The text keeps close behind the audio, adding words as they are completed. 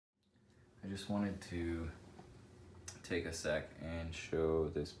just wanted to take a sec and show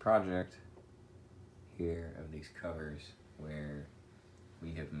this project here of these covers where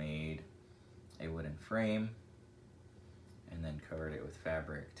we have made a wooden frame and then covered it with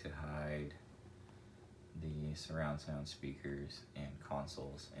fabric to hide the surround sound speakers and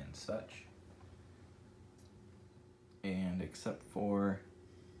consoles and such. And except for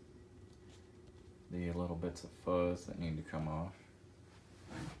the little bits of fuzz that need to come off,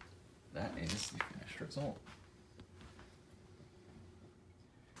 that is the finished result.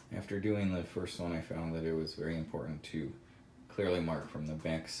 After doing the first one, I found that it was very important to clearly mark from the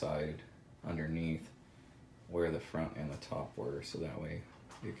back side underneath where the front and the top were, so that way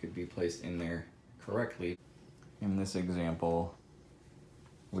it could be placed in there correctly. In this example,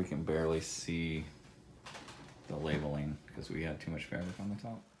 we can barely see the labeling because we had too much fabric on the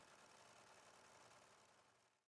top.